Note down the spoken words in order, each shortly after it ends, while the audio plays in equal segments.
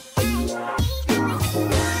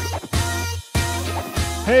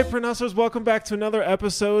Hey, Print Hustlers, welcome back to another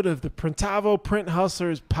episode of the Printavo Print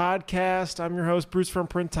Hustlers podcast. I'm your host, Bruce from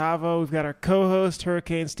Printavo. We've got our co-host,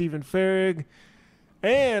 Hurricane Stephen Farrig,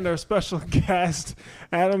 and our special guest,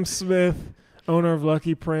 Adam Smith, owner of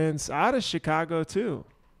Lucky Prints, out of Chicago, too.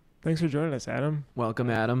 Thanks for joining us, Adam.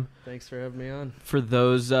 Welcome, Adam. Thanks for having me on. For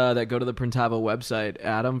those that go to the Printavo website,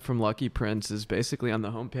 Adam from Lucky Prints is basically on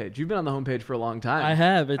the homepage. You've been on the homepage for a long time. I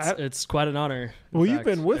have. It's quite an honor. Well, you've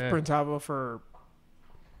been with Printavo for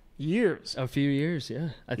years. A few years, yeah.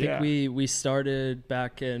 I think we started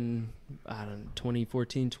back in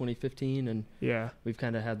 2014, 2015, and we've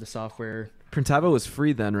kind of had the software. Printavo was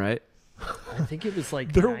free then, right? I think it was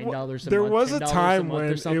like $9 a month. There was a time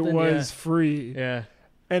when it was free. Yeah.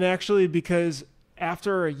 And actually, because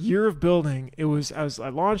after a year of building, I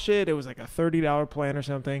launched it. It was like a $30 plan or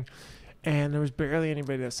something, and there was barely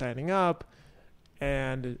anybody that's signing up.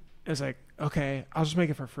 And it was like, okay, I'll just make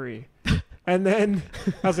it for free. And then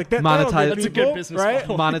I was like, monetize. That's a good business right?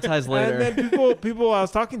 model. Monetize later. And then people I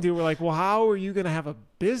was talking to were like, well, how are you going to have a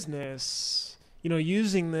business,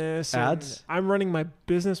 using this? Ads? And I'm running my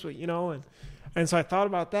business with, and so I thought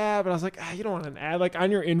about that, but I was like, you don't want an ad. Like on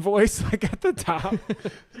your invoice, like at the top,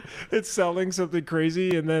 it's selling something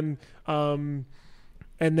crazy. And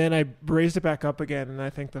then I raised it back up again. And I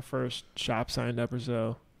think the first shop signed up or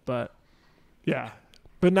so, but yeah.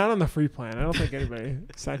 But not on the free plan. I don't think anybody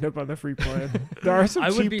signed up on the free plan. There are some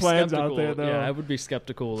cheap plans out there, though. Yeah, I would be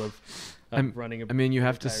skeptical of running a you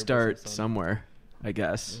have to start somewhere, I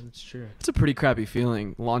guess. That's true. It's a pretty crappy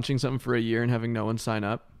feeling, launching something for a year and having no one sign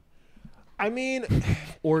up. I mean...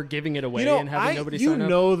 or giving it away and having nobody sign up.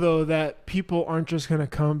 Though, that people aren't just going to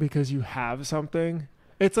come because you have something.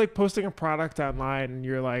 It's like posting a product online, and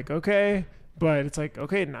you're like, okay. But it's like,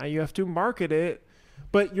 okay, now you have to market it.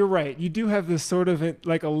 But you're right. You do have this sort of,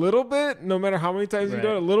 like a little bit, no matter how many times you do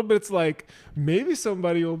it, a little bit's like, maybe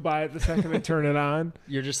somebody will buy it the second they turn it on.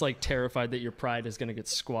 You're just like terrified that your pride is going to get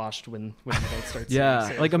squashed when you don't start seeing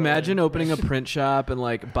Yeah, like imagine opening a print shop and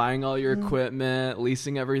like buying all your equipment,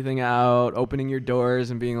 leasing everything out, opening your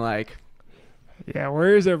doors and being like, yeah,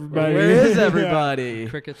 where is everybody? Where is everybody? Yeah.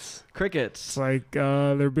 Crickets. It's like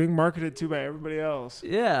they're being marketed to by everybody else.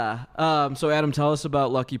 Yeah. So Adam, tell us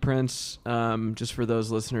about Lucky Prints. Just for those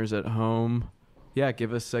listeners at home. Yeah,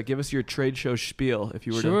 give us your trade show spiel if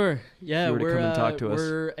you were to come and talk to us.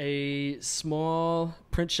 We're a small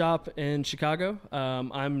print shop in Chicago.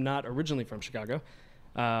 I'm not originally from Chicago.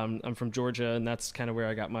 I'm from Georgia, and that's kind of where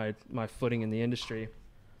I got my footing in the industry.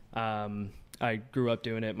 I grew up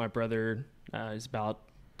doing it. My brother is about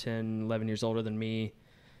 10, 11 years older than me.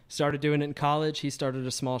 Started doing it in college. He started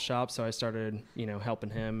a small shop, so I started, helping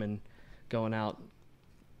him and going out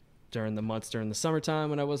during the summertime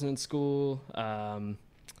when I wasn't in school, on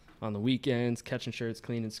the weekends, catching shirts,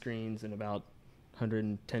 cleaning screens in about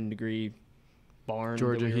 110-degree barn.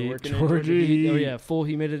 Georgia heat. Oh yeah, full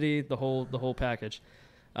humidity, the whole package.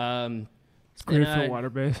 It's great for water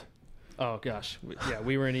base. Oh gosh,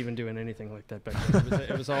 we weren't even doing anything like that back then.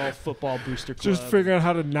 It was all football booster club. Just figuring out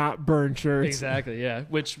how to not burn shirts. Exactly, yeah.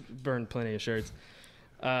 Which burned plenty of shirts.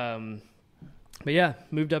 But yeah,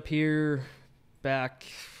 moved up here back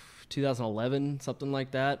 2011, something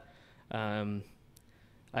like that.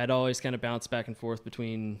 I'd always kind of bounced back and forth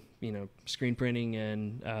between screen printing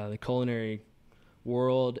and the culinary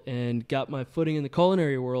world, and got my footing in the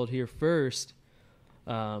culinary world here first.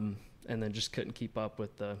 And then just couldn't keep up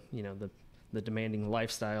with the demanding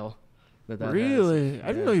lifestyle that really has. I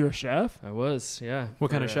didn't know you were a chef. I was, yeah. What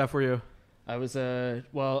kind of chef were you? I was a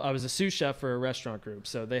sous chef for a restaurant group,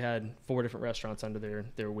 so they had 4 different restaurants under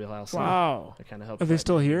their wheelhouse. Wow. I kind of helped. Are they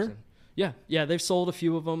still here? Yeah, they've sold a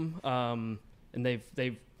few of them, and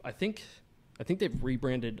they've I think they've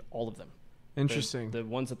rebranded all of them. Interesting. The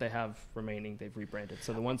ones that they have remaining, they've rebranded.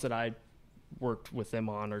 So the ones that I worked with them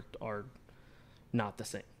on are not the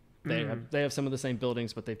same. They have some of the same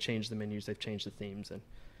buildings, but they've changed the menus, they've changed the themes, and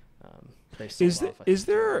they sold off. Is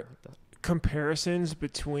there comparisons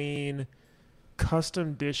between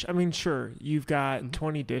custom dish? I mean, sure, you've got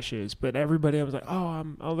 20 dishes, but everybody was like, "Oh,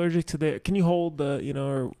 I'm allergic to that. Can you hold the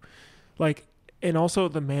or like?" And also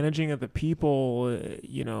the managing of the people,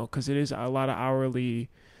 because it is a lot of hourly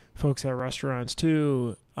folks at restaurants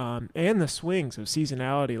too, and the swings of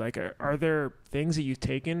seasonality. Like, are there things that you've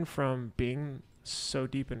taken from being so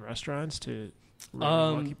deep in restaurants to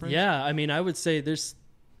Lucky Prints? Yeah, I mean, I would say there's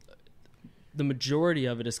the majority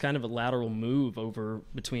of it is kind of a lateral move over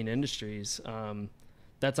between industries.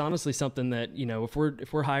 That's honestly something that, if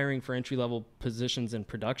we're hiring for entry level positions in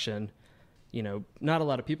production, not a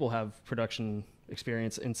lot of people have production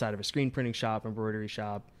experience inside of a screen printing shop, embroidery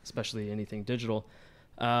shop, especially anything digital.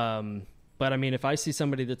 But But I mean, if I see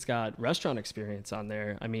somebody that's got restaurant experience on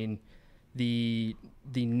there, I mean, the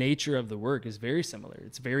nature of the work is very similar.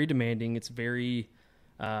 It's very demanding. It's very,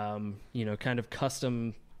 kind of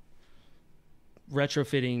custom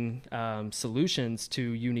retrofitting solutions to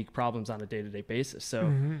unique problems on a day-to-day basis.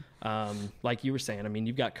 So like you were saying, I mean,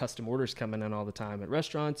 you've got custom orders coming in all the time at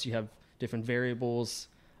restaurants. You have different variables,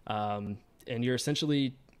 and you're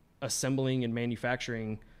essentially assembling and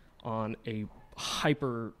manufacturing on a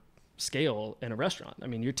hyper scale in a restaurant. I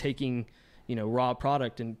mean, you're taking, raw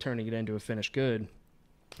product and turning it into a finished good.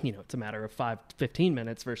 It's a matter of 5 to 15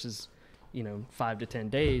 minutes versus, 5 to 10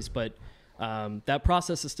 days. But that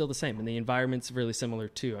process is still the same, and the environment's really similar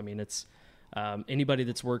too. I mean, it's anybody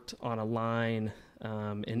that's worked on a line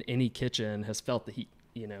in any kitchen has felt the heat.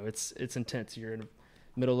 It's intense. You're in the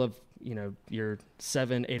middle of your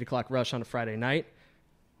 7-8 o'clock rush on a Friday night.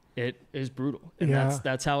 It is brutal, and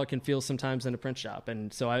that's how it can feel sometimes in a print shop.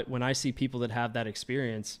 And so when I see people that have that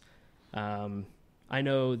experience, I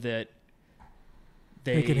know that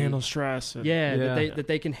they can handle stress. That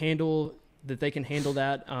they can handle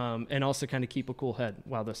that, and also kind of keep a cool head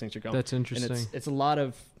while those things are going. That's interesting. And it's a lot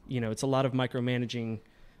of micromanaging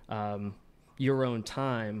your own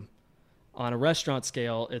time. On a restaurant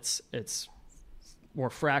scale, it's more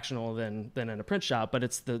fractional than in a print shop, but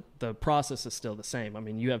it's the process is still the same. I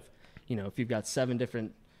mean, you have, if you've got 7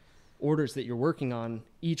 different orders that you're working on,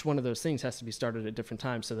 each one of those things has to be started at different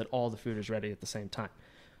times so that all the food is ready at the same time.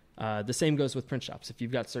 The same goes with print shops. If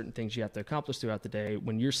you've got certain things you have to accomplish throughout the day,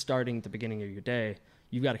 when you're starting at the beginning of your day,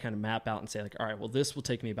 you've got to kind of map out and say, like, all right, well, this will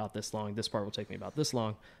take me about this long. This part will take me about this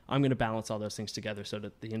long. I'm going to balance all those things together so that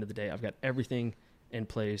at the end of the day, I've got everything in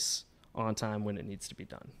place on time when it needs to be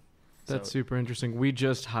done. That's super interesting. We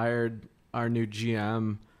just hired our new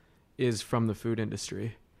GM is from the food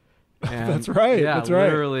industry. And that's right. Yeah, that's right.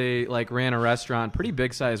 Literally ran a restaurant, pretty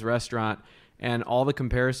big size restaurant. And all the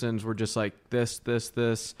comparisons were just like this.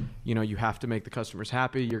 You have to make the customers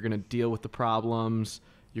happy. You're going to deal with the problems.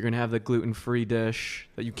 You're going to have the gluten-free dish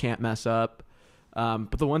that you can't mess up.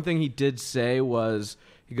 But the one thing he did say was,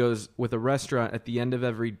 he goes, with a restaurant at the end of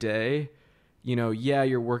every day,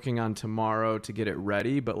 you're working on tomorrow to get it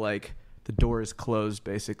ready, but like the door is closed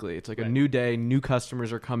basically. It's like a new day, new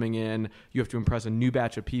customers are coming in. You have to impress a new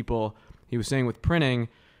batch of people. He was saying with printing,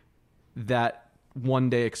 that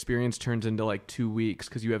one day experience turns into like 2 weeks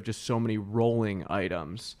because you have just so many rolling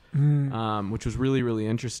items, which was really, really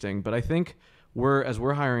interesting. But I think as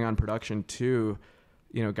we're hiring on production too,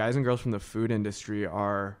 guys and girls from the food industry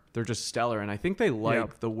they're just stellar. And I think they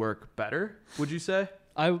like the work better. Would you say?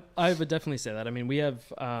 I would definitely say that. I mean, we have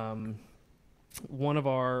one of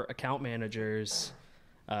our account managers.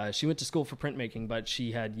 She went to school for printmaking, but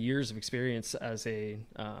she had years of experience as a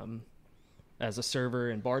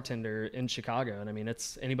server and bartender in Chicago. And I mean,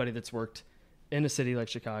 it's anybody that's worked in a city like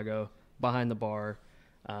Chicago behind the bar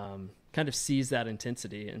kind of sees that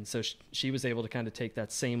intensity. And so she was able to kind of take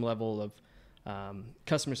that same level of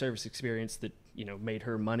customer service experience that made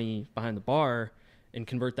her money behind the bar and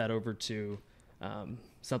convert that over to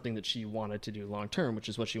something that she wanted to do long term, which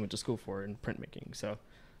is what she went to school for in printmaking. So,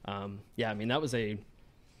 I mean, that was a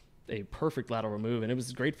perfect lateral move, and it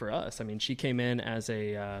was great for us. I mean, she came in as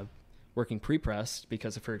a working pre-press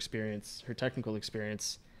because of her experience, her technical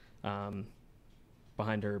experience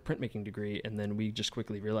behind her printmaking degree, and then we just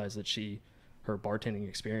quickly realized that her bartending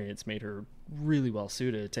experience made her really well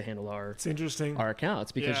suited to handle our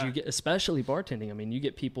accounts, because you get, especially bartending, I mean, you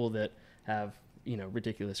get people that have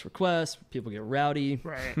ridiculous requests. People get rowdy,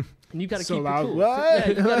 right? And you've got to keep your cool. You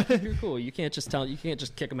got to keep your cool. You can't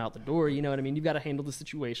just kick them out the door. You know what I mean? You've got to handle the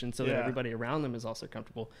situation so that everybody around them is also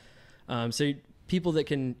comfortable. So people that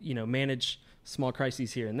can manage small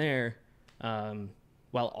crises here and there,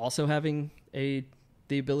 while also having the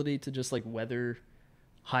ability to just like weather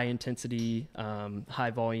high intensity, high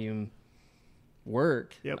volume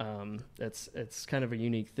work. It's kind of a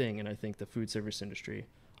unique thing, and I think the food service industry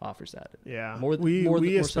offers that.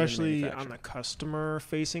 We especially on the customer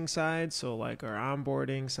facing side, so like our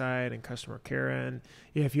onboarding side and customer care end,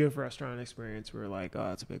 if you have restaurant experience, we're like, oh,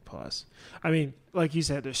 that's a big plus. I mean, like you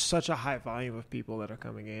said, there's such a high volume of people that are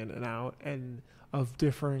coming in and out, and of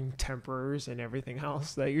differing tempers and everything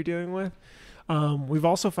else that you're dealing with. We've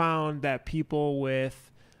also found that people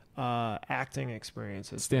with acting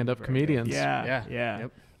experiences, stand-up comedians,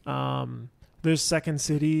 there's Second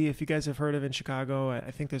City, if you guys have heard of, in Chicago.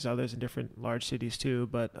 I think there's others in different large cities too.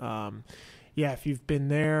 But if you've been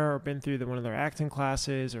there or been through one of their acting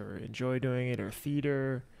classes or enjoy doing it, or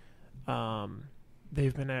theater,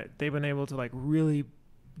 they've been able to like really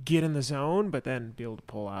get in the zone, but then be able to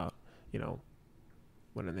pull out,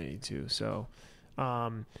 when they need to. So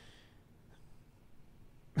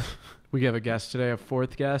We have a guest today, a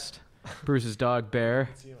fourth guest, Bruce's dog, Bear.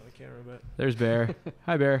 See you on the camera, but There's Bear.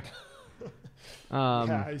 Hi, Bear.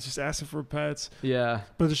 yeah, he's just asking for pets. Yeah.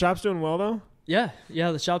 But the shop's doing well, though? Yeah,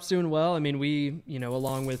 the shop's doing well. I mean, we,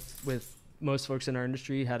 along with most folks in our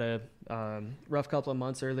industry, had a rough couple of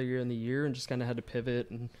months earlier in the year and just kind of had to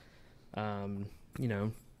pivot and,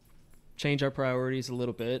 change our priorities a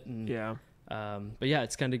little bit. And Yeah. but yeah,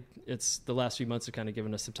 it's the last few months have kind of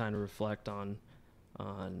given us some time to reflect on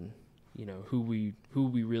who we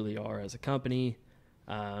really are as a company,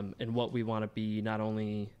 and what we want to be, not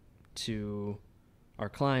only to our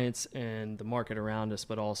clients and the market around us,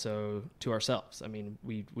 but also to ourselves. I mean,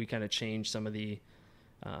 we kind of changed some of the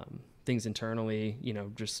things internally,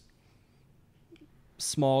 just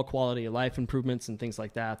small quality of life improvements and things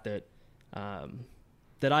like that that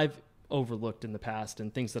I've overlooked in the past,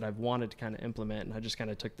 and things that I've wanted to kind of implement. And I just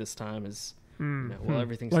kind of took this time as,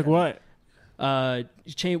 everything's like kinda, what?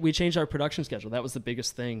 we changed our production schedule. That was the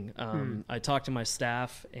biggest thing. I talked to my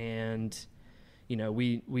staff, and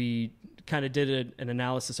we kind of did an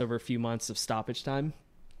analysis over a few months of stoppage time,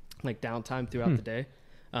 like downtime throughout the day.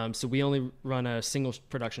 So we only run a single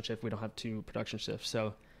production shift. We don't have two production shifts.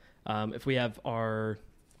 So if we have our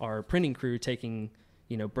printing crew taking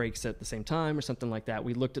breaks at the same time or something like that,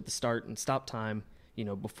 we looked at the start and stop time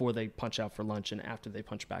before they punch out for lunch and after they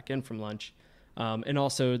punch back in from lunch. And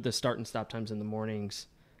also the start and stop times in the mornings.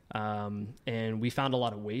 And we found a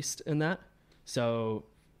lot of waste in that. So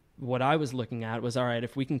what I was looking at was, all right,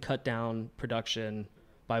 if we can cut down production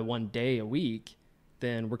by 1 day a week,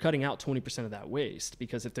 then we're cutting out 20% of that waste.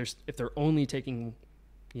 Because if they're only taking,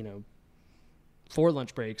 4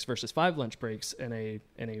 lunch breaks versus 5 lunch breaks in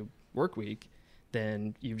a work week,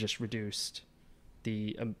 then you've just reduced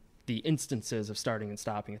the instances of starting and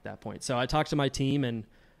stopping at that point. So I talked to my team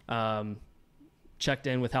and checked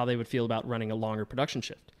in with how they would feel about running a longer production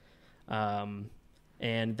shift.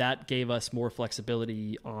 And that gave us more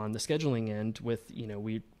flexibility on the scheduling end with,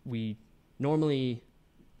 we normally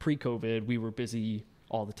pre-COVID, we were busy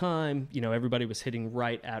all the time. Everybody was hitting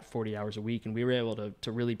right at 40 hours a week, and we were able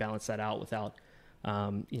to really balance that out without,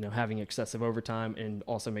 having excessive overtime, and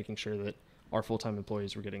also making sure that our full-time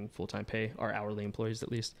employees were getting full-time pay, our hourly employees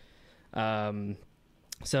at least.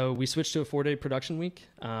 So we switched to a 4-day production week.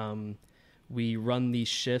 We run these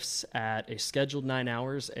shifts at a scheduled 9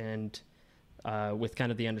 hours, and with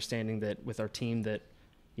kind of the understanding that with our team that,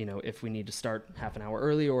 if we need to start half an hour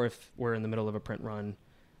early, or if we're in the middle of a print run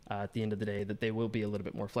at the end of the day, that they will be a little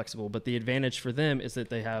bit more flexible. But the advantage for them is that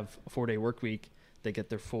they have a 4-day work week. They get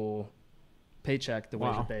their full paycheck the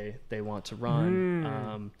way that they want to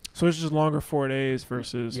run. So it's just longer 4 days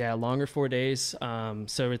versus... Yeah, longer 4 days.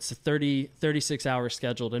 So it's a 36 hours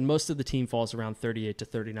scheduled, and most of the team falls around 38 to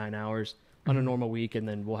 39 hours on a normal week. And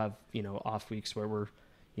then we'll have, off weeks where we're,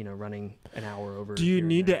 running an hour over. Do you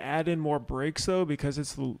need to add in more breaks, though, because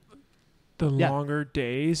it's the longer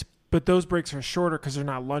days? But those breaks are shorter because they're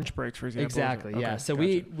not lunch breaks, for example. Exactly, Okay, yeah. So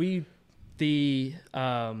gotcha.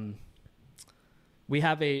 we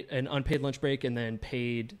have an unpaid lunch break and then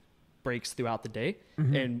paid breaks throughout the day.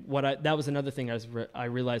 And that was another thing I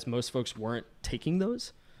realized most folks weren't taking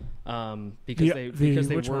those because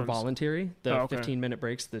they were voluntary. The 15-minute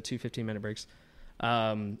breaks, the 2 15-minute breaks.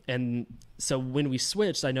 And so when we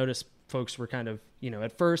switched, I noticed folks were kind of,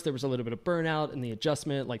 at first there was a little bit of burnout in the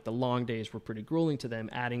adjustment. Like the long days were pretty grueling to them.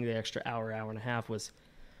 Adding the extra hour and a half was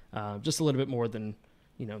just a little bit more than,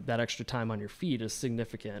 that extra time on your feet is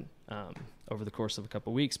significant over the course of a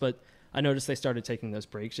couple of weeks. But I noticed they started taking those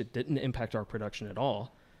breaks. It didn't impact our production at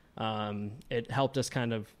all. It helped us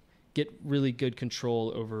kind of get really good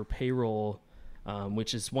control over payroll,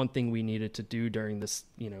 which is one thing we needed to do during this,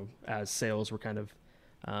 as sales were kind of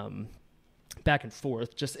back and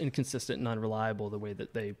forth, just inconsistent and unreliable the way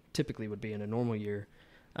that they typically would be in a normal year.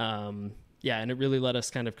 And it really let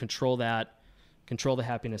us kind of control the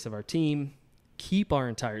happiness of our team, keep our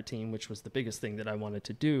entire team, which was the biggest thing that I wanted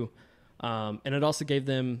to do. And it also gave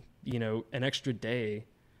them, an extra day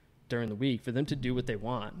during the week for them to do what they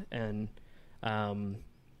want. And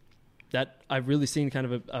that I've really seen kind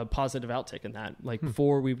of a positive outtake in that. Like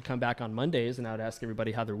before, we would come back on Mondays and I would ask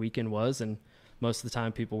everybody how their weekend was. And most of the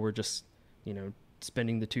time people were just,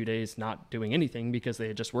 spending the 2 days not doing anything because they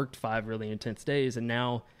had just worked 5 really intense days. And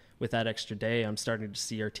now with that extra day, I'm starting to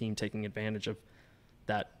see our team taking advantage of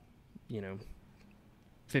that,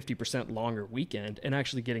 50% longer weekend and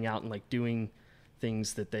actually getting out and like doing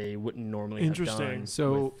things that they wouldn't normally have done.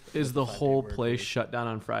 So is the whole place shut down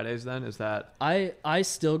on Fridays then? Is that... I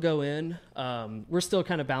still go in. We're still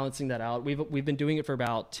kind of balancing that out. We've been doing it for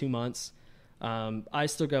about 2 months. I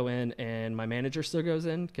still go in and my manager still goes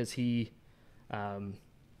in because he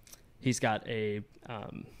he's got a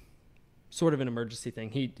sort of an emergency thing.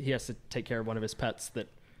 He has to take care of one of his pets that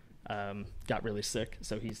got really sick,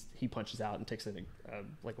 so he punches out and takes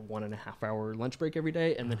like a 1.5 hour lunch break every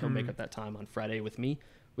day, and then he'll make up that time on Friday with me,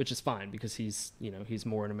 which is fine because he's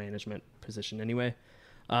more in a management position anyway.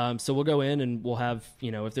 So we'll go in and we'll have,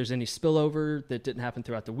 if there's any spillover that didn't happen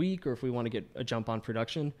throughout the week, or if we want to get a jump on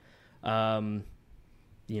production, I'll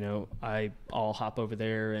hop over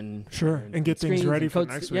there and get things ready for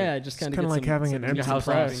next week. Yeah, just kind of like having an empty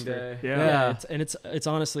press day. Yeah. It's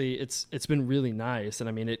honestly it's been really nice, and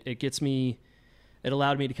I mean it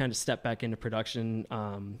allowed me to kind of step back into production.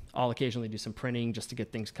 I'll occasionally do some printing just to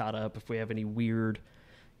get things caught up if we have any weird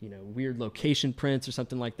location prints or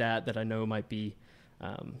something like that I know might be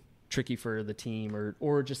tricky for the team,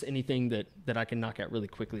 or just anything that I can knock out really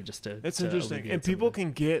quickly just to. It's interesting, and people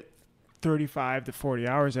can get 35 to 40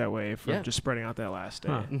 hours that way from just spreading out that last day.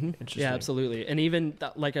 Mm-hmm. Interesting. Yeah, absolutely. And even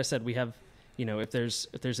like I said, we have, if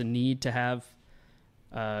there's a need to have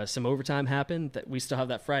some overtime happen, that we still have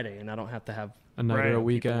that Friday, and I don't have to have a night or a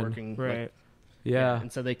weekend working. Right. Yeah.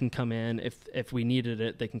 And so they can come in if we needed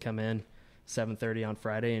it. They can come in 7:30 on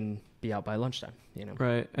Friday and be out by lunchtime.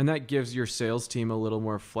 Right, and that gives your sales team a little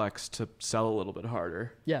more flex to sell a little bit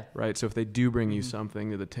harder. Yeah. Right. So if they do bring you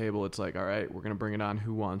something to the table, it's like, all right, we're going to bring it on.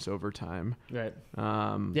 Who wants overtime? Right.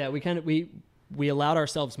 Yeah, we allowed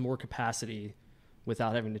ourselves more capacity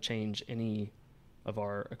without having to change any of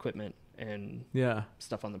our equipment and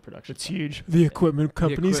stuff on the production. It's huge. The equipment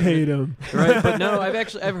companies hate them. Right. But no,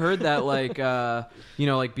 I've heard that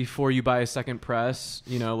like before you buy a second press,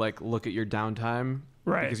 like look at your downtime.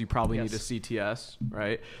 Right. Because you probably need a CTS,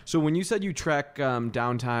 right? So when you said you track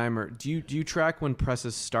downtime, or do you track when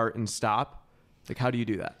presses start and stop? Like, how do you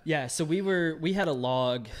do that? Yeah. So we had a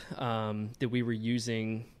log that we were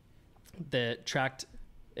using that tracked.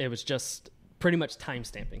 It was just pretty much time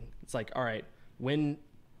stamping. It's like, all right, when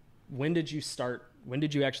did you start? When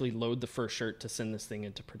did you actually load the first shirt to send this thing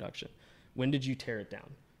into production? When did you tear it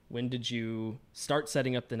down? When did you start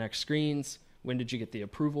setting up the next screens? When did you get the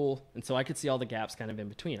approval? And so I could see all the gaps kind of in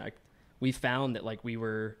between. We found that like we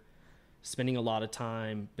were spending a lot of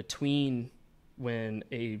time between when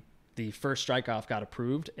the first strike off got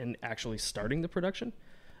approved and actually starting the production.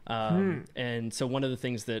 And so one of the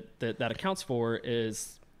things that accounts for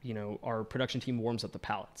is, our production team warms up the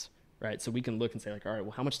pallets, right? So we can look and say like, all right,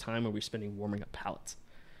 well, how much time are we spending warming up pallets?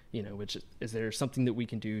 Which is there something that we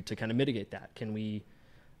can do to kind of mitigate that? Can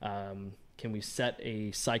we set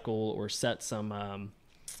a cycle or set some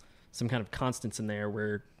kind of constants in there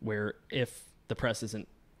where if the press isn't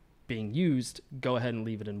being used, go ahead and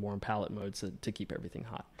leave it in warm pallet mode to keep everything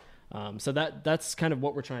hot. So that's kind of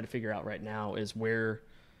what we're trying to figure out right now is where,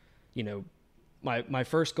 my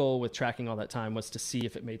first goal with tracking all that time was to see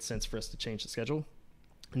if it made sense for us to change the schedule.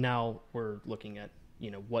 Now we're looking at,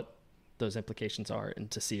 what those implications are and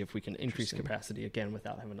to see if we can increase capacity again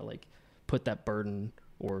without having to like put that burden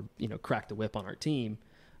or crack the whip on our team,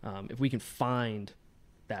 if we can find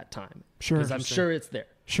that time. Sure. Because I'm sure it's there.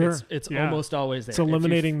 Sure. It's almost always there. It's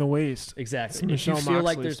eliminating the waste. Exactly. If you feel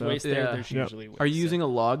like there's waste there, there's usually waste. Are you using a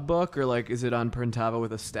logbook or like is it on Printava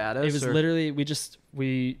with a status? It was literally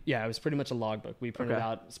it was pretty much a logbook. We printed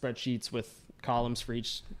out spreadsheets with columns for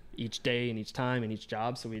each day and each time and each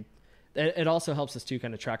job. So it also helps us to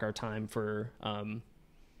kind of track our time for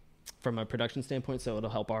from a production standpoint. So it'll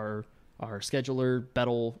help our scheduler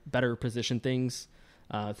better position things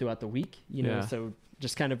throughout the week, so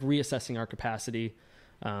just kind of reassessing our capacity,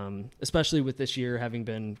 especially with this year having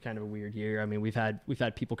been kind of a weird year. I mean, we've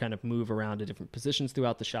had people kind of move around to different positions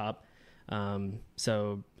throughout the shop. And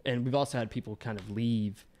we've also had people kind of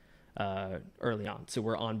leave early on. So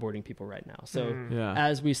we're onboarding people right now. So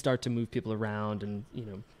as we start to move people around and,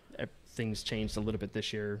 things changed a little bit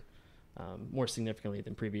this year, more significantly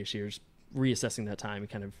than previous years, reassessing that time and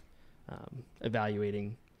kind of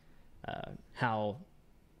evaluating how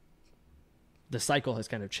the cycle has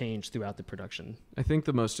kind of changed throughout the production. I think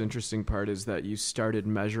the most interesting part is that you started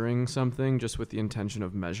measuring something just with the intention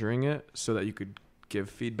of measuring it so that you could give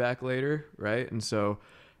feedback later, right? And so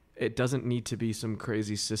it doesn't need to be some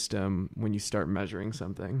crazy system when you start measuring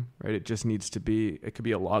something, right? It just needs to be, it could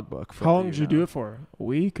be a logbook. How long did you do it for? A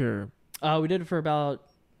week or? We did it for about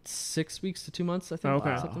 6 weeks to 2 months, I think.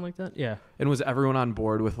 Okay. Something like that. Yeah. And was everyone on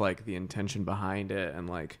board with like the intention behind it and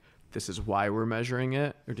like, this is why we're measuring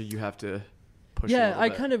it? Or did you have to push I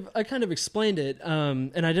kind of explained it.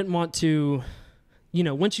 And I didn't want to,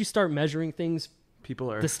 once you start measuring things,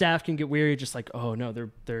 the staff can get weary, just like, oh no,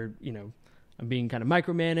 they're, I'm being kind of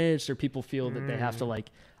micromanaged, or people feel that they have to like,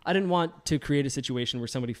 I didn't want to create a situation where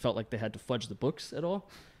somebody felt like they had to fudge the books at all.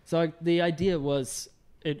 So the idea was,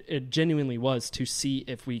 it genuinely was to see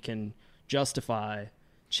if we can justify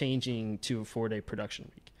changing to a 4-day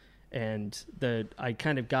production week. And I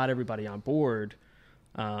kind of got everybody on board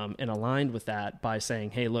and aligned with that by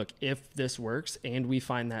saying, hey, look, if this works and we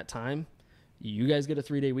find that time, you guys get a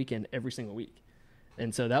 3-day weekend every single week.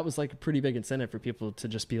 And so that was like a pretty big incentive for people to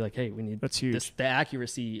just be like, hey, we need That's huge. this. The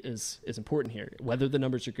accuracy is important here. Whether the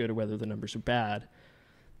numbers are good or whether the numbers are bad,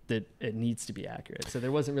 that it needs to be accurate. So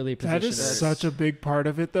there wasn't really a position. That is such a big part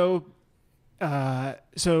of it, though.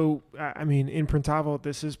 So, I mean, in Printavo,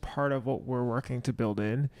 this is part of what we're working to build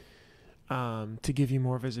in to give you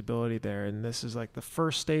more visibility there. And this is like the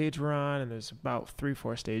first stage we're on, and there's about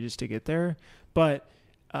 3-4 stages to get there. But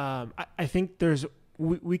I think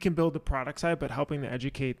we can build the product side, but helping to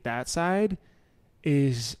educate that side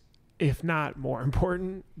is, if not more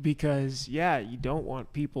important, because, yeah, you don't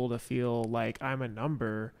want people to feel like I'm a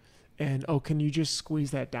number and, oh, can you just squeeze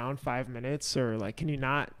that down 5 minutes, or like, can you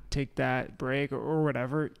not take that break or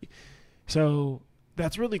whatever. So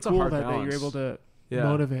that's really cool that you're able to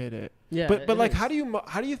motivate it. Yeah. But like, how do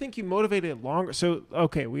you think you motivate it longer? So,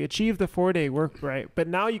 okay, we achieved the 4-day work, right? But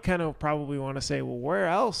now you kind of probably want to say, well, where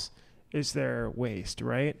else is there waste,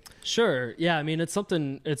 right? Sure. Yeah. I mean, it's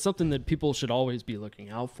something that people should always be looking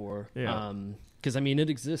out for. Yeah. 'Cause I mean, it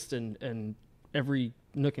exists in every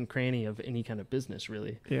nook and cranny of any kind of business,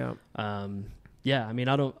 really. Yeah. Yeah, I mean,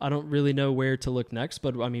 I don't really know where to look next,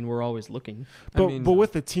 but I mean, we're always looking. But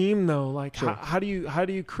with the team though, like, sure. how do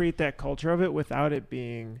you create that culture of it without it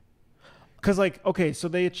being? Because like, okay, so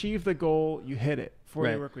they achieved the goal, you hit it,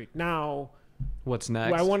 4-day work week. Now, what's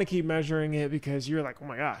next? I want to keep measuring it because you're like, oh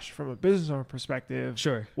my gosh, from a business owner perspective,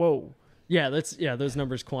 sure. Whoa. Yeah, those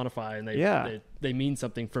numbers quantify and they mean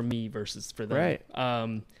something for me versus for them. Right.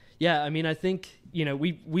 Yeah, I mean, I think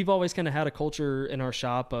we've always kind of had a culture in our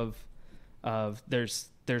shop of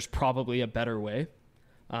there's probably a better way.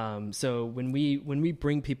 So when we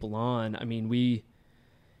bring people on, I mean,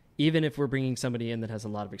 even if we're bringing somebody in that has a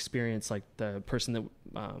lot of experience, like the person that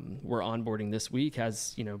we're onboarding this week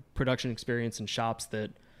has, production experience in shops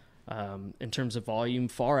that, in terms of volume,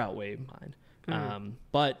 far outweigh mine. Mm-hmm.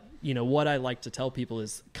 But what I like to tell people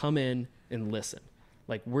is come in and listen.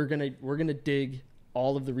 Like we're gonna dig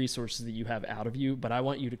all of the resources that you have out of you, but I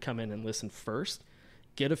want you to come in and listen first,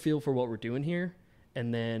 get a feel for what we're doing here,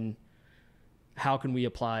 and then how can we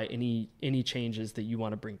apply any changes that you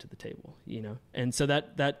want to bring to the table, And so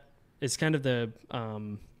that is kind of the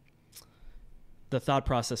thought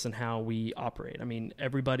process and how we operate. I mean,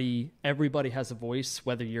 everybody has a voice,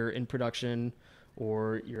 whether you're in production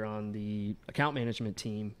or you're on the account management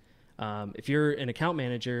team. If you're an account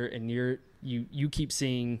manager and you keep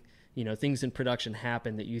seeing, things in production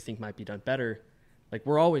happen that you think might be done better, like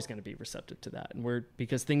we're always going to be receptive to that. And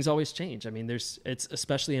because things always change. I mean, it's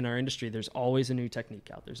especially in our industry, there's always a new technique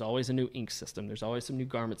out. There's always a new ink system. There's always some new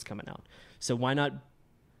garments coming out. So why not,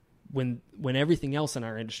 when everything else in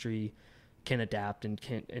our industry can adapt and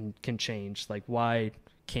can change, like why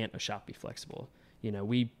can't a shop be flexible?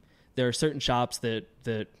 There are certain shops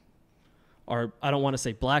that are, I don't want to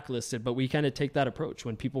say blacklisted, but we kind of take that approach.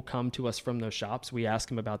 When people come to us from those shops, we ask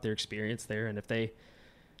them about their experience there. And if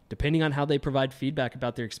depending on how they provide feedback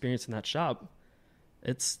about their experience in that shop,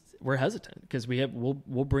 we're hesitant because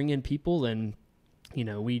we'll bring in people and,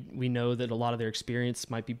 we know that a lot of their experience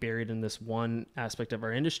might be buried in this one aspect of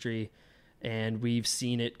our industry. And we've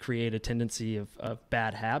seen it create a tendency of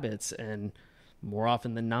bad habits. And more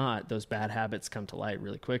often than not, those bad habits come to light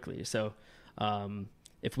really quickly. So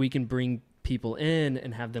if we can bring people in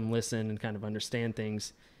and have them listen and kind of understand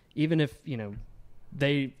things, even if,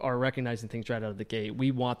 they are recognizing things right out of the gate,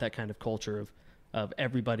 we want that kind of culture of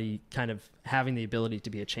everybody kind of having the ability to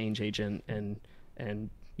be a change agent and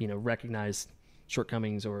recognize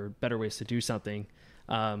shortcomings or better ways to do something.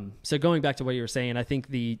 So going back to what you were saying, I think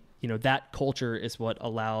that culture is what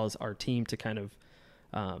allows our team to kind of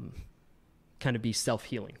be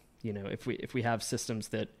self-healing. If we have systems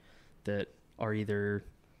that are either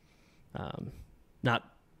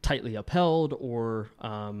not tightly upheld or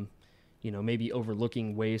maybe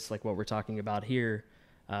overlooking waste like what we're talking about here,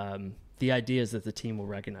 the idea is that the team will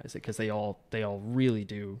recognize it because they all really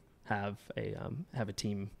do have a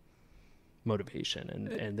team motivation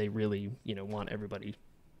and they really want everybody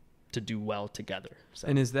to do well together. So.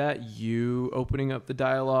 And is that you opening up the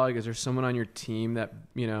dialogue? Is there someone on your team that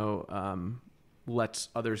lets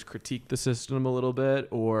others critique the system a little bit,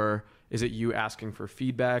 or is it you asking for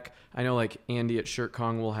feedback? I know like Andy at Shirt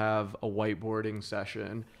Kong will have a whiteboarding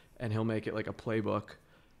session and he'll make it like a playbook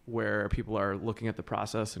where people are looking at the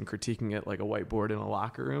process and critiquing it like a whiteboard in a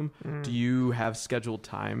locker room. Do you have scheduled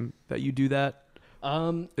time that you do that?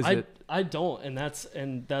 I don't,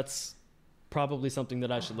 and that's probably something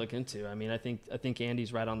that I should look into. I mean, I think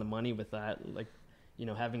Andy's right on the money with that. Like, you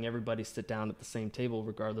know, having everybody sit down at the same table,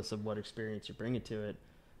 regardless of what experience you're bringing to it,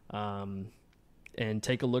 and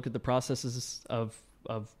take a look at the processes of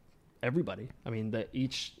everybody. I mean, that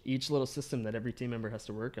each little system that every team member has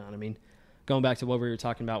to work on. I mean, going back to what we were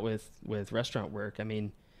talking about with restaurant work, I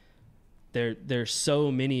mean, there's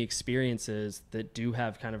so many experiences that do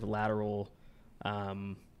have kind of lateral,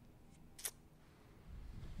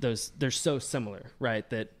 they're so similar, right?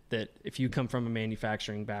 That if you come from a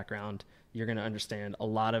manufacturing background, you're going to understand a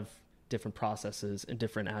lot of different processes and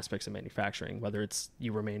different aspects of manufacturing, whether it's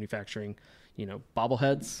you were manufacturing, you know,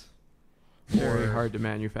 bobbleheads, Very hard to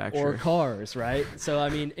manufacture. or cars, right? So, I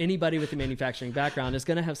mean, anybody with a manufacturing background is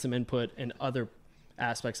going to have some input in other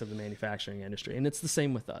aspects of the manufacturing industry. And it's the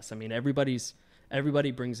same with us. I mean,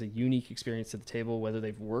 everybody brings a unique experience to the table, whether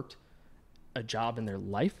they've worked a job in their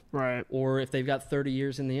life, Right. or if they've got 30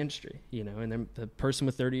 years in the industry, you know, and then the person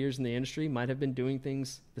with 30 years in the industry might have been doing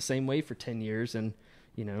things the same way for 10 years. And,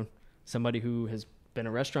 you know, somebody who has been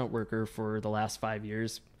a restaurant worker for the last 5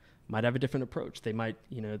 years might have a different approach. They might,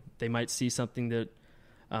 you know, they might see something that,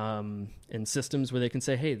 in systems where they can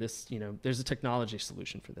say, hey, this, you know, there's a technology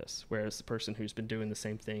solution for this. Whereas the person who's been doing the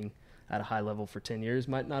same thing at a high level for 10 years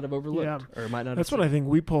might not have overlooked, or might not. That's what I think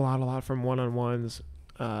we pull out a lot from one-on-ones,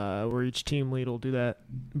 where each team lead will do that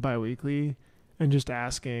bi-weekly and just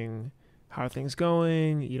asking how are things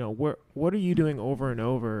going, you know, what are you doing over and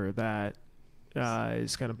over that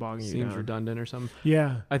is kind of bogging you down. Seems redundant or something.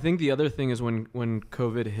 Yeah. I think the other thing is when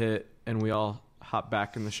COVID hit and we all hopped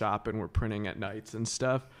back in the shop and we're printing at nights and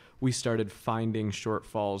stuff, we started finding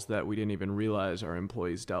shortfalls that we didn't even realize our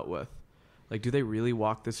employees dealt with. Like, do they really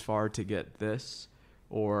walk this far to get this?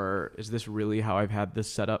 Or is this really how I've had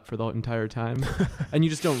this set up for the entire time? And you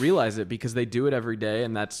just don't realize it because they do it every day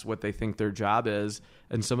and that's what they think their job is.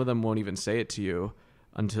 And some of them won't even say it to you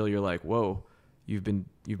until you're like, whoa, you've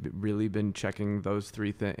really been checking those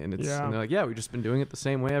three things. And they're like, yeah, we've just been doing it the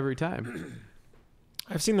same way every time.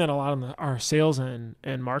 I've seen that a lot on our sales and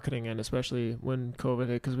marketing end, especially when COVID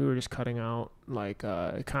hit, because we were just cutting out like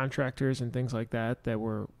contractors and things like that we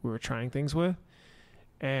were trying things with.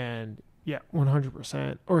 And yeah,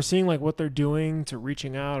 100%. Or seeing like what they're doing to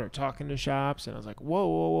reaching out or talking to shops. And I was like,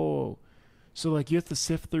 whoa. So like you have to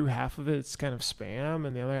sift through half of it's kind of spam.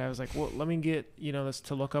 And the other, I was like, well, let me get, you know, this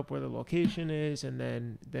to look up where the location is. And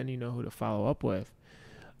then you know who to follow up with.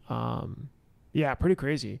 Yeah, pretty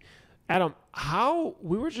crazy. Adam, how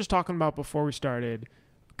we were just talking about before we started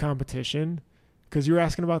competition, because you were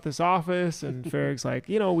asking about this office and Farrag's like,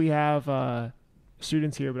 you know, we have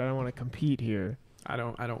students here, but I don't want to compete here. I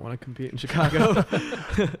don't want to compete in Chicago.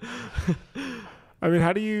 I mean,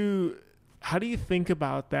 how do you think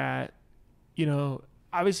about that? You know,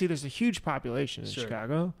 obviously there's a huge population in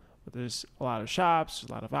Chicago, but there's a lot of shops,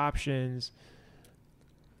 a lot of options.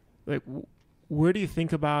 Like, where do you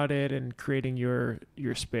think about it and creating your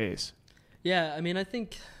space? Yeah, I mean, I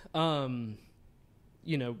think,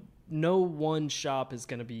 you know, no one shop is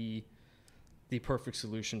going to be the perfect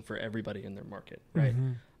solution for everybody in their market, right?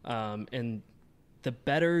 Mm-hmm. And the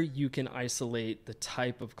better you can isolate the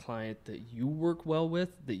type of client that you work well with,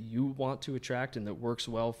 that you want to attract, and that works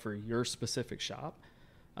well for your specific shop,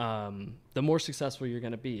 the more successful you're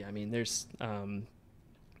going to be. I mean, there's, I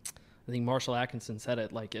think Marshall Atkinson said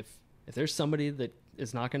it, like if there's somebody that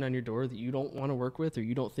is knocking on your door that you don't want to work with or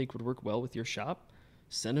you don't think would work well with your shop,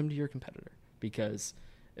 send them to your competitor. Because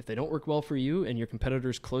if they don't work well for you and your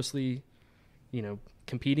competitor's closely, you know,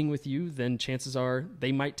 competing with you, then chances are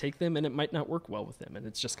they might take them and it might not work well with them, and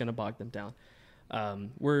it's just going to bog them down.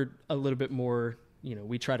 We're a little bit more, you know,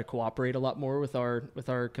 we try to cooperate a lot more with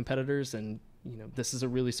our competitors, and, you know, this is a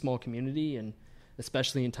really small community, and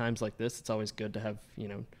especially in times like this, it's always good to have, you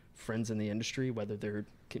know, friends in the industry, whether they're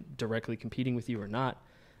directly competing with you or not.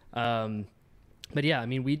 But yeah, I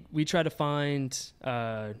mean, we try to find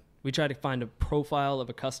a profile of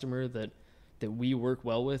a customer that we work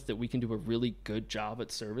well with, that we can do a really good job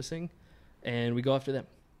at servicing, and we go after them.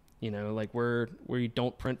 You know, like we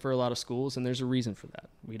don't print for a lot of schools, and there's a reason for that.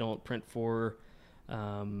 We don't print for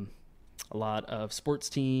a lot of sports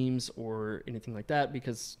teams or anything like that,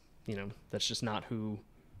 because, you know, that's just not who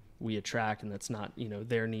we attract, and that's not, you know,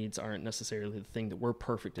 their needs aren't necessarily the thing that we're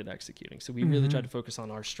perfect at executing. So we really try to focus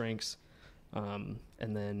on our strengths, and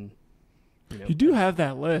then, you know, you do have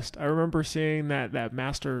that list. I remember seeing that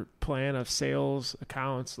master plan of sales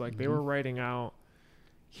accounts. Like they were writing out,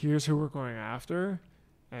 here's who we're going after,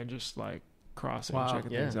 and just like crossing and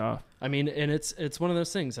checking things off. I mean, and it's one of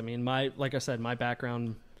those things. I mean, like I said, my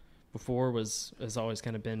background before has always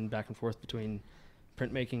kind of been back and forth between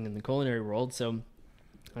printmaking and the culinary world, so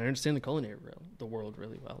I understand the world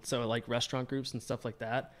really well. So like restaurant groups and stuff like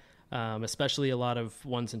that, especially a lot of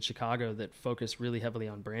ones in Chicago that focus really heavily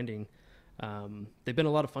on branding. They've been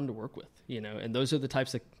a lot of fun to work with, and those are the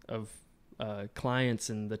types of clients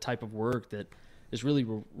and the type of work that is really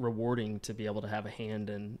rewarding to be able to have a hand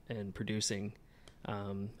in producing.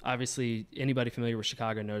 Obviously, anybody familiar with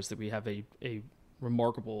Chicago knows that we have a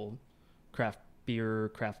remarkable craft beer,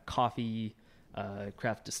 craft coffee,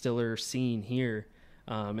 craft distiller scene here.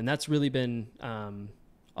 And that's really been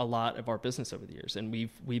a lot of our business over the years. And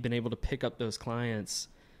we've been able to pick up those clients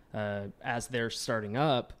as they're starting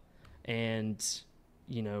up and,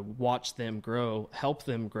 watch them grow, help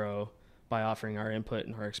them grow by offering our input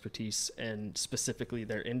and our expertise and specifically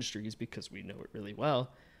their industries because we know it really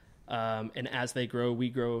well. And as they grow, we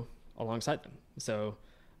grow alongside them. So,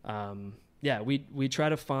 we try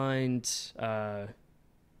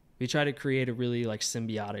to create a really like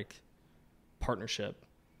symbiotic partnership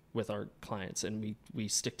with our clients, and we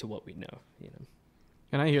stick to what we know.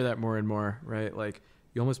 And I hear that more and more, right? Like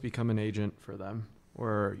you almost become an agent for them,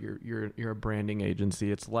 or you're a branding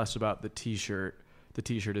agency. It's less about the T-shirt. The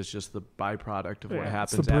T-shirt is just the byproduct of what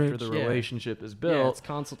happens after the relationship is built. Yeah, it's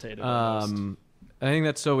consultative. Almost. I think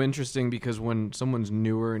that's so interesting because when someone's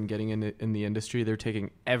newer and getting in the industry, they're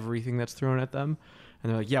taking everything that's thrown at them,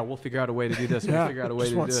 and they're like, "Yeah, we'll figure out a way to do this. We'll figure out a way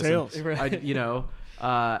to do this." Sales.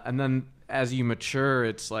 And then as you mature,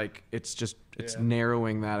 it's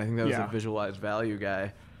narrowing that. I think that was a visualized value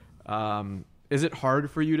guy. Is it hard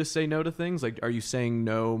for you to say no to things? Like, are you saying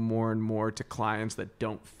no more and more to clients that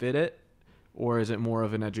don't fit it, or is it more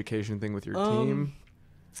of an education thing with your team?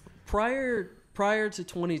 Prior to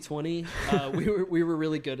 2020, we were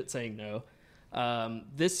really good at saying no.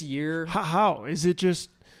 This year, how is it? Just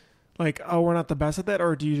like, oh, we're not the best at that,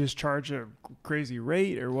 or do you just charge a crazy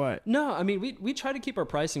rate, or what? No, I mean we try to keep our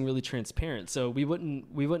pricing really transparent. So we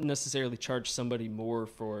wouldn't necessarily charge somebody more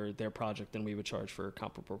for their project than we would charge for a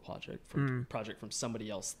comparable project from somebody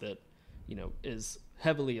else that is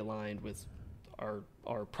heavily aligned with our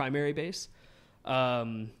primary base.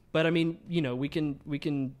 But I mean, we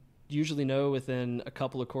can usually know within a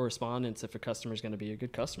couple of correspondence if a customer is going to be a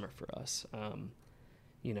good customer for us.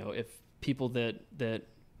 If people that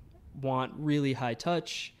want really high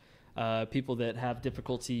touch, people that have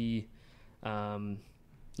difficulty,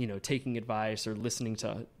 taking advice or listening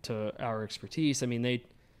to our expertise. I mean,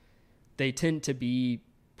 they tend to be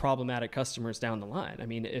problematic customers down the line. I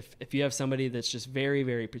mean, if you have somebody that's just very,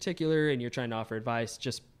 very particular and you're trying to offer advice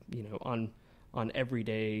just, on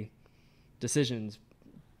everyday decisions,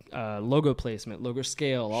 logo placement, logo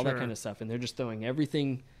scale, all that kind of stuff, and they're just throwing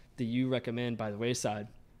everything that you recommend by the wayside,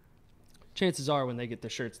 chances are when they get their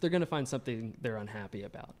shirts, they're going to find something they're unhappy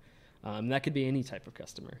about. That could be any type of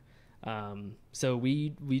customer. So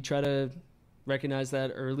we try to recognize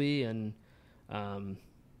that early, and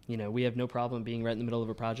we have no problem being right in the middle of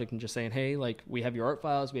a project and just saying, hey, like, we have your art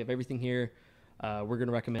files, we have everything here. We're going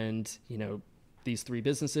to recommend, these 3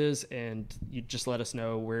 businesses, and you just let us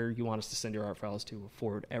know where you want us to send your art files to. We'll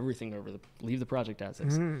forward everything over, leave the project as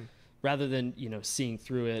is. Rather than, seeing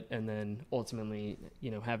through it and then ultimately,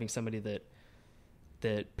 having somebody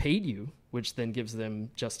that paid you, which then gives them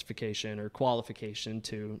justification or qualification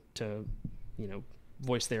to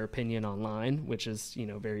voice their opinion online, which is,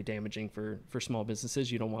 very damaging for small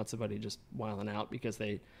businesses. You don't want somebody just wiling out because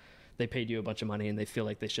they paid you a bunch of money and they feel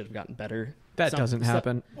like they should have gotten better. That doesn't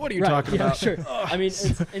happen. What are you talking about? Sure. I mean,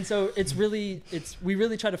 we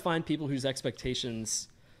really try to find people whose expectations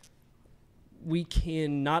we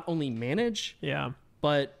can not only manage,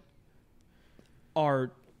 but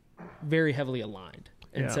are very heavily aligned.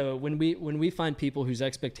 And so when we find people whose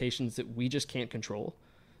expectations that we just can't control,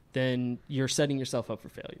 then you're setting yourself up for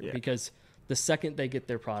failure, because the second they get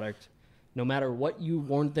their product, no matter what you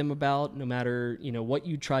warned them about, no matter, what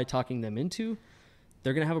you try talking them into,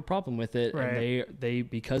 they're going to have a problem with it. Right. And they,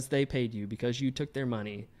 because they paid you, because you took their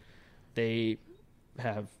money, they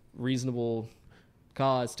have reasonable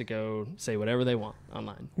cause to go say whatever they want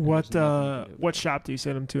online. What shop do you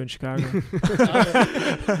send them to in Chicago?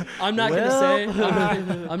 I'm not going to say.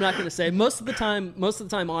 I'm not going to say. Most of the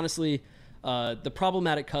time, honestly, the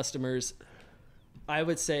problematic customers, I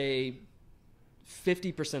would say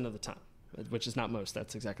 50% of the time, which is not most,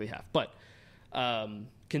 that's exactly half. But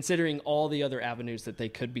considering all the other avenues that they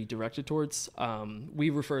could be directed towards, we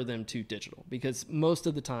refer them to digital, because most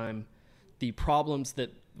of the time the problems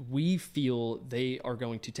that we feel they are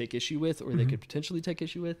going to take issue with, or they could potentially take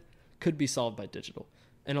issue with, could be solved by digital.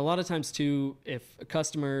 And a lot of times too, if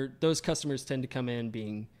those customers tend to come in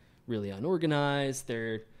being really unorganized,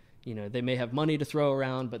 they're, they may have money to throw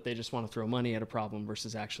around, but they just want to throw money at a problem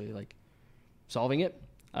versus actually like solving it.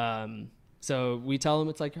 So we tell them,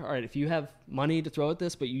 it's like, all right, if you have money to throw at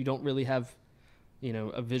this, but you don't really have,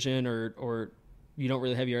 a vision or you don't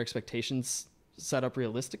really have your expectations set up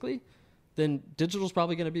realistically, then digital is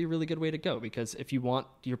probably going to be a really good way to go, because if you want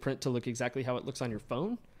your print to look exactly how it looks on your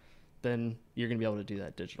phone, then you're going to be able to do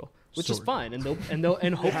that digital, which is fine. And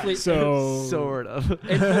they'll hopefully sort of,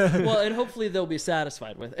 and hopefully they'll be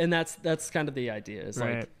satisfied with, and that's kind of the idea is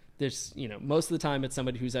Right. like, there's, most of the time it's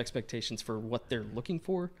somebody whose expectations for what they're looking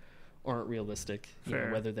for aren't realistic,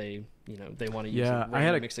 Fair. whether they want to use yeah. a I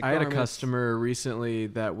had mix of I had a garments. customer recently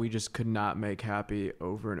that we just could not make happy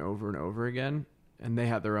over and over and over again, and they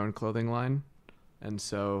had their own clothing line, and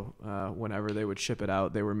so whenever they would ship it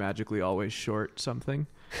out, they were magically always short something.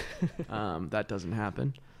 That doesn't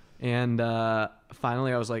happen. And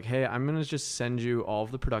finally I was like, hey, I'm gonna just send you all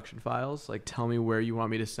of the production files, like tell me where you want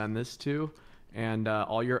me to send this to, and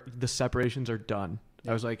the separations are done.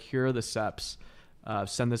 I was like, here are the seps.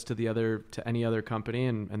 Send this to any other company,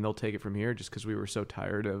 and they'll take it from here, just because we were so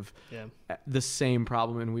tired of the same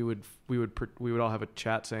problem. And we would all have a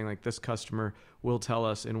chat saying like, this customer will tell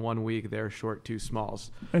us in 1 week they're short 2 smalls.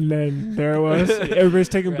 And then there it was. Everybody's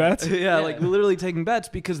taking bets. Yeah, like literally taking bets,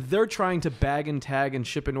 because they're trying to bag and tag and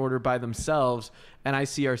ship an order by themselves. And I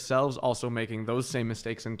see ourselves also making those same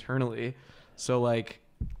mistakes internally. So like,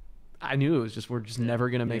 I knew we're just never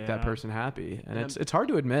going to make that person happy. And it's hard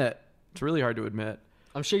to admit. It's really hard to admit.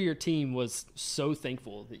 I'm sure your team was so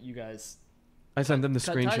thankful that you guys. I sent them the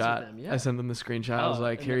cut ties with screenshot. them, yeah. I sent them the screenshot. I was Oh,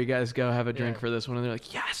 like, and here you guys go, have a drink yeah. for this one. And they're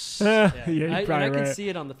like, yes. Yeah, you're and probably I can right. see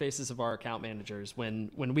it on the faces of our account managers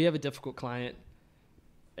when we have a difficult client,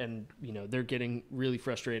 and they're getting really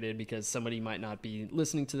frustrated because somebody might not be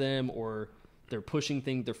listening to them, or they're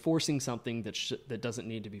forcing something that doesn't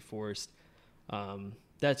need to be forced.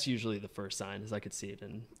 That's usually the first sign, is I could see it.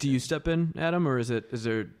 And Do you step in, Adam, or is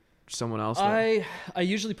there someone else? I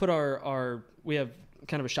usually put we have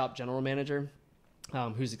kind of a shop general manager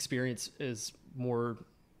whose experience is more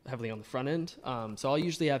heavily on the front end. So I'll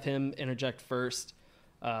usually have him interject first.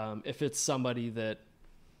 If it's somebody that,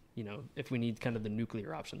 if we need kind of the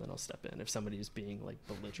nuclear option, then I'll step in. If somebody's being like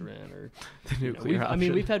belligerent or the nuclear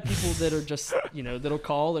option. we've had people that are just, that'll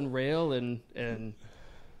call and rail and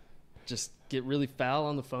just get really foul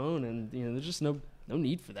on the phone, and there's just no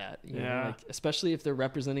need for that. Like, especially if they're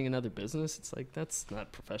representing another business, it's like, that's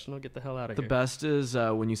not professional. Get the hell out of here. The best is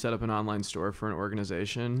when you set up an online store for an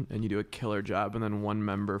organization and you do a killer job, and then one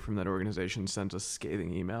member from that organization sends a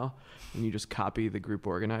scathing email, and you just copy the group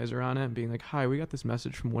organizer on it, being like, hi, we got this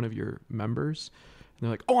message from one of your members. And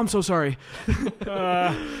they're like, oh, I'm so sorry.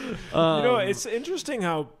 It's interesting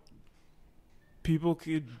how people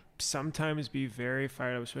could sometimes be very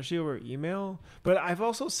fired up, especially over email. But I've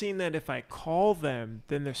also seen that if I call them,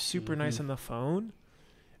 then they're super nice on the phone.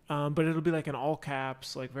 But it'll be like in all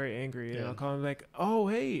caps, like very angry. And I'll call them like, oh,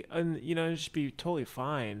 hey. And, it'll just be totally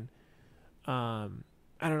fine. I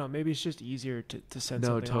don't know. Maybe it's just easier to send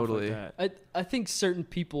something totally. off like that. I think certain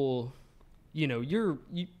people,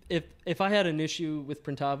 if I had an issue with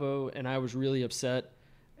Printavo and I was really upset,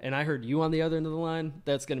 and I heard you on the other end of the line,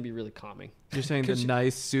 that's going to be really calming. You're saying the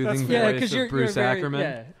nice, soothing Yeah, voice you're of Bruce very, Ackerman?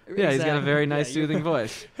 Yeah, He's got a exactly. very nice, Yeah, soothing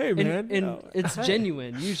voice. Hey, man. And it's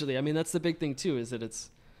genuine usually. I mean, that's the big thing too, is that it's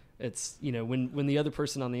when the other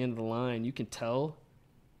person on the end of the line, you can tell,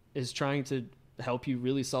 is trying to help you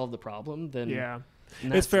really solve the problem, then Yeah. and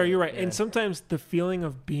It's that's fair. it. You're right. Yeah. And sometimes the feeling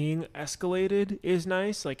of being escalated is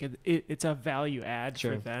nice. Like it's a value add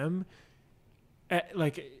Sure. for them.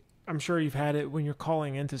 Like I'm sure you've had it when you're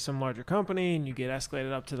calling into some larger company and you get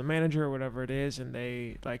escalated up to the manager or whatever it is, and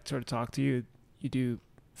they like sort of talk to you. You do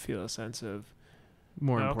feel a sense of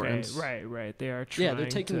More importance. Right. They are trying. they're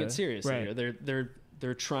taking to, it seriously. Right. Or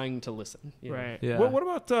they're trying to listen. Right. Yeah. What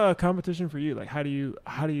about competition for you? Like, how do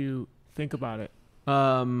you think about it?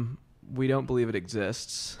 We don't believe it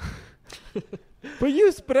exists.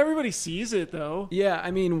 But everybody sees it though. Yeah,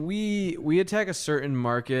 I mean, we attack a certain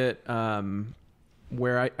market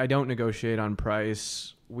where I don't negotiate on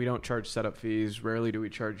price. We don't charge setup fees. Rarely do we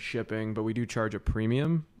charge shipping, but we do charge a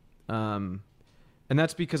premium. And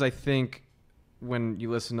that's because I think when you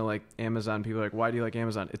listen to like Amazon, people are like, why do you like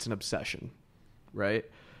Amazon? It's an obsession, right?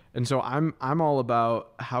 And so I'm all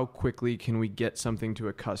about how quickly can we get something to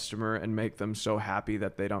a customer and make them so happy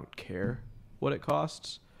that they don't care what it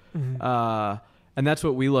costs. Mm-hmm. And that's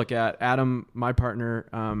what we look at. Adam, my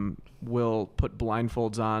partner, will put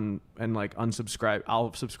blindfolds on and like unsubscribe.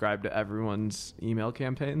 I'll subscribe to everyone's email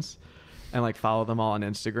campaigns and like follow them all on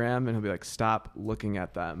Instagram. And he'll be like, stop looking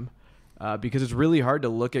at them. because it's really hard to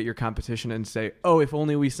look at your competition and say, oh, if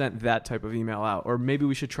only we sent that type of email out, or maybe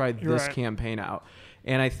we should try this campaign out.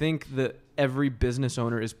 And I think that every business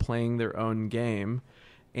owner is playing their own game,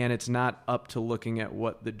 and it's not up to looking at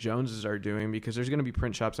what the Joneses are doing, because there's going to be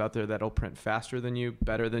print shops out there that'll print faster than you,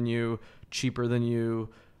 better than you, cheaper than you,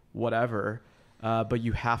 whatever. But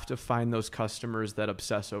you have to find those customers that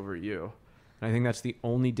obsess over you. And I think that's the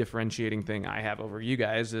only differentiating thing I have over you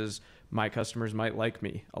guys is my customers might like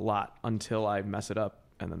me a lot until I mess it up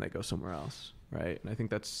and then they go somewhere else. Right. And I think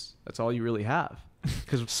that's all you really have.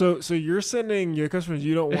 So you're sending your customers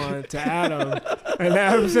you don't want to Adam, and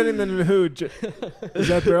I'm sending them to who? Is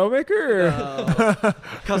that Barrelmaker? Or?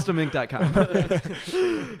 Customink.com.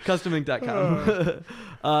 Customink.com.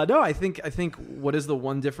 No, I think what is the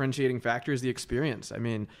one differentiating factor is the experience. I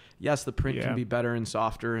mean, yes, the print can be better and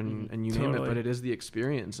softer and you name it, but it is the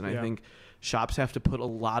experience. And I think shops have to put a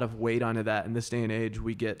lot of weight onto that. In this day and age,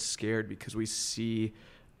 we get scared because we see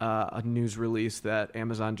a news release that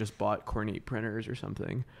Amazon just bought Kornit printers or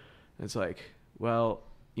something. It's like, well,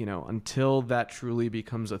 until that truly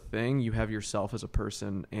becomes a thing, you have yourself as a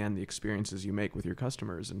person and the experiences you make with your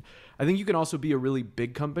customers. And I think you can also be a really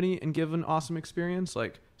big company and give an awesome experience,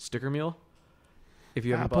 like Sticker Meal. If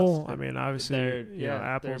you haven't Apple, bought, I mean, obviously,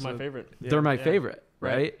 Apple's they're my favorite. They're my favorite,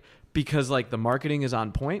 right? Because like the marketing is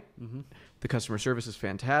on point. Mm-hmm. The customer service is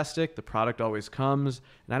fantastic. The product always comes.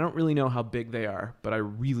 And I don't really know how big they are, but I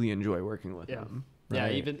really enjoy working with them.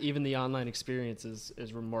 Right? Yeah, even the online experience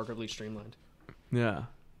is remarkably streamlined. Yeah.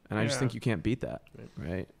 And I just think you can't beat that,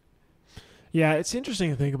 right? Yeah, it's interesting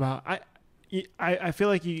to think about. I feel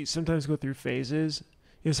like you sometimes go through phases.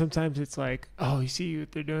 Sometimes it's like, oh, you see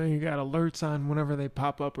what they're doing. You got alerts on whenever they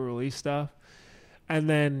pop up or release stuff. And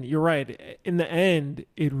then you're right. In the end,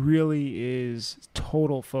 it really is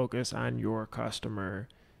total focus on your customer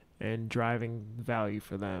and driving value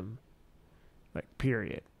for them, like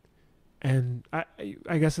period. And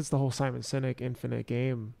I guess it's the whole Simon Sinek infinite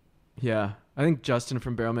game. Yeah. I think Justin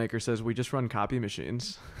from Barrelmaker says we just run copy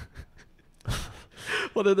machines.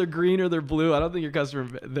 Whether they're green or they're blue, I don't think your customer,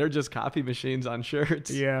 they're just copy machines on shirts.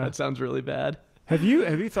 Yeah. That sounds really bad. Have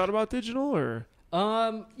you thought about digital or?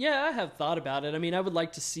 Yeah, I have thought about it. I mean, I'd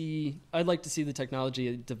like to see the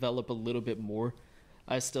technology develop a little bit more.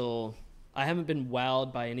 I haven't been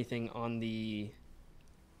wowed by anything on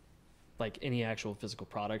any actual physical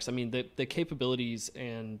products. I mean, the capabilities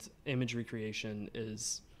and image recreation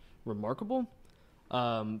is remarkable.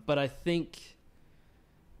 But I think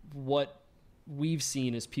what we've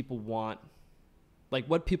seen is people want, like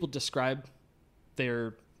what people describe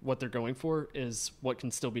what they're going for is what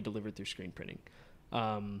can still be delivered through screen printing.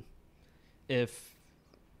 I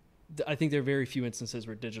think there are very few instances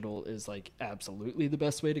where digital is like absolutely the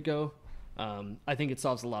best way to go. I think it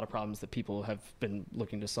solves a lot of problems that people have been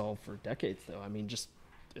looking to solve for decades, though. I mean,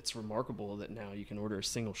 it's remarkable that now you can order a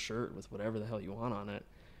single shirt with whatever the hell you want on it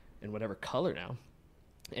in whatever color now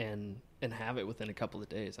and have it within a couple of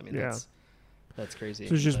days. I mean, that's crazy.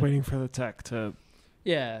 So it's just waiting for the tech to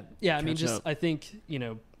I mean, just up. I think,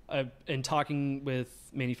 in talking with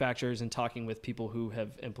manufacturers and talking with people who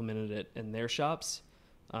have implemented it in their shops,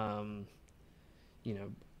 I'm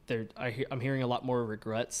hearing a lot more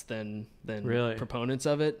regrets than really proponents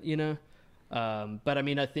of it, But I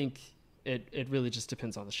mean, I think it really just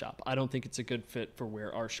depends on the shop. I don't think it's a good fit for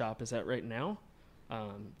where our shop is at right now.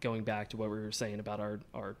 Going back to what we were saying about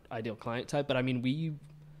our ideal client type, but I mean,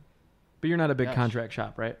 but you're not a big contract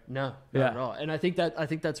shop, right? No, not at all. And I think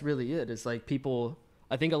that's really it. It's like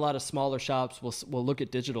I think a lot of smaller shops will look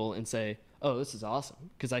at digital and say, oh, this is awesome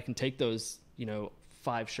because I can take those,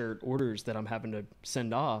 5 shirt orders that I'm having to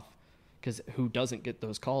send off, because who doesn't get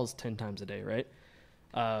those calls 10 times a day, right?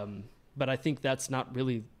 But I think that's not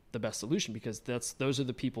really the best solution, because those are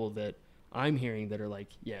the people that I'm hearing that are like,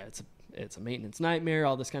 yeah, it's a maintenance nightmare,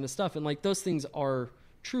 all this kind of stuff. And like those things are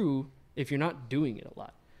true if you're not doing it a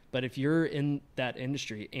lot. But if you're in that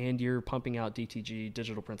industry and you're pumping out DTG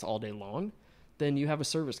digital prints all day long, then you have a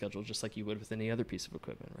service schedule just like you would with any other piece of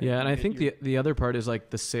equipment, right? Yeah, and I think the other part is like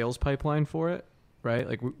the sales pipeline for it, right?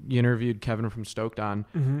 Like you interviewed Kevin from Stoked on.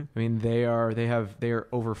 Mm-hmm. I mean, they are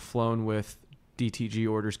overflown with DTG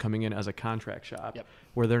orders coming in as a contract shop,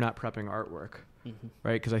 where they're not prepping artwork,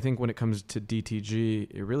 right? Because I think when it comes to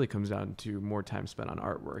DTG, it really comes down to more time spent on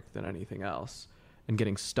artwork than anything else, and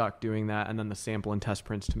getting stuck doing that, and then the sample and test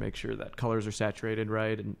prints to make sure that colors are saturated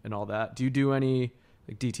right and all that. Do you do any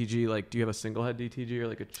like DTG? Like, do you have a single head DTG or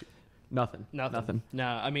like nothing? No,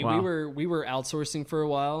 I mean, Wow. we were outsourcing for a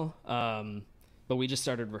while, but we just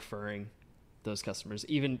started referring those customers,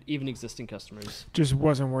 even existing customers. Just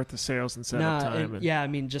wasn't worth the sales and setup time. I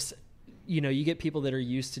mean, just you get people that are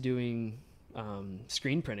used to doing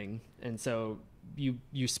screen printing, and so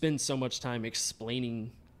you spend so much time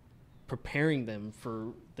preparing them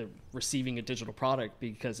for the receiving a digital product,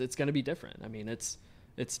 because it's going to be different. I mean, it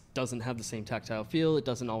doesn't have the same tactile feel. It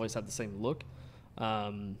doesn't always have the same look.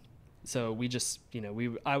 So we just,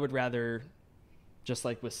 I would rather, just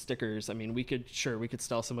like with stickers, I mean, we could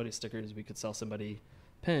sell somebody stickers, we could sell somebody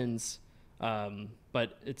pins.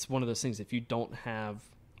 But it's one of those things, if you don't have,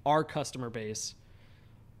 our customer base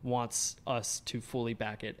wants us to fully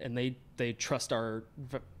back it, and they trust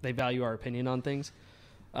they value our opinion on things.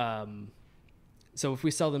 So if we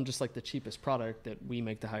sell them just like the cheapest product that we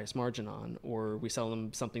make the highest margin on, or we sell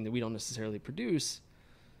them something that we don't necessarily produce,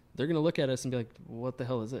 they're going to look at us and be like, what the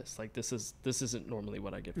hell is this? Like, this isn't normally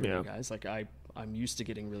what I get from you guys. Like, I'm used to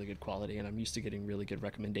getting really good quality, and I'm used to getting really good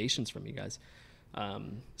recommendations from you guys.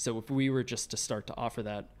 So if we were just to start to offer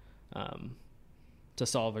that, to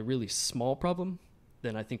solve a really small problem,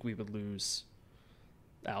 then I think we would lose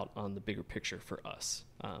out on the bigger picture for us.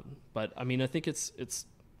 But I mean, I think it's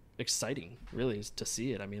exciting, really, to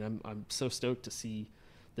see it. I mean, I'm so stoked to see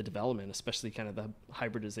the development, especially kind of the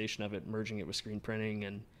hybridization of it, merging it with screen printing,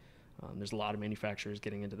 and there's a lot of manufacturers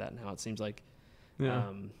getting into that now, it seems like.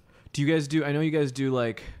 Yeah. Do you guys I know you guys do,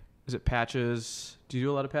 like, is it patches? Do you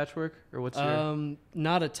do a lot of patchwork, or what's your?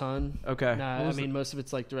 Not a ton. Okay. Nah, I mean, most of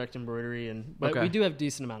it's like direct embroidery, but we do have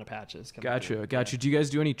decent amount of patches. Gotcha. Yeah. Do you guys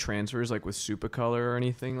do any transfers, like with Supacolor or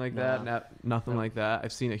anything like that? Nothing like that.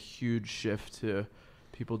 I've seen a huge shift to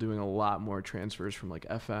people doing a lot more transfers from like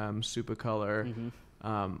FM, Supacolor.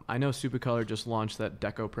 Mm-hmm. I know Supacolor just launched that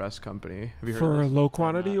Deco Press company. Have you heard For of this? low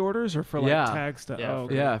quantity orders, or for like tag stuff? Yeah,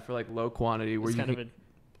 Yeah, for like low quantity, where it's you kind of an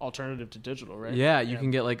alternative to digital, right? Yeah, you can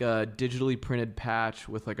get like a digitally printed patch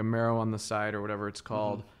with like a marrow on the side or whatever it's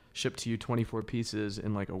called, shipped to you 24 pieces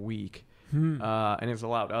in like a week. And it's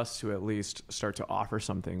allowed us to at least start to offer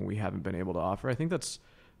something we haven't been able to offer. I think that's,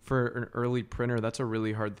 for an early printer, that's a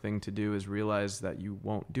really hard thing to do, is realize that you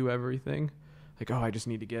won't do everything. Like, oh, I just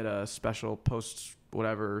need to get a special post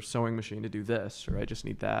whatever sewing machine to do this, or I just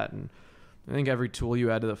need that. And I think every tool you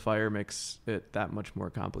add to the fire makes it that much more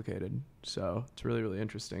complicated. So it's really, really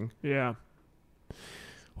interesting. Yeah.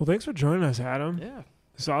 Well, thanks for joining us, Adam. Yeah.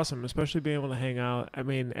 It's awesome, especially being able to hang out. I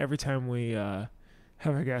mean, every time we have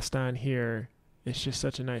a guest on here, it's just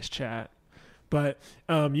such a nice chat. But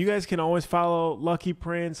you guys can always follow Lucky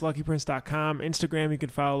Prints, luckyprints.com. Instagram, you can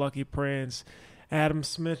follow Lucky Prints. Adam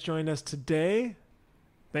Smith joined us today.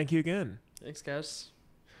 Thank you again. Thanks, guys.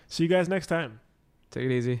 See you guys next time. Take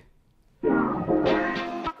it easy.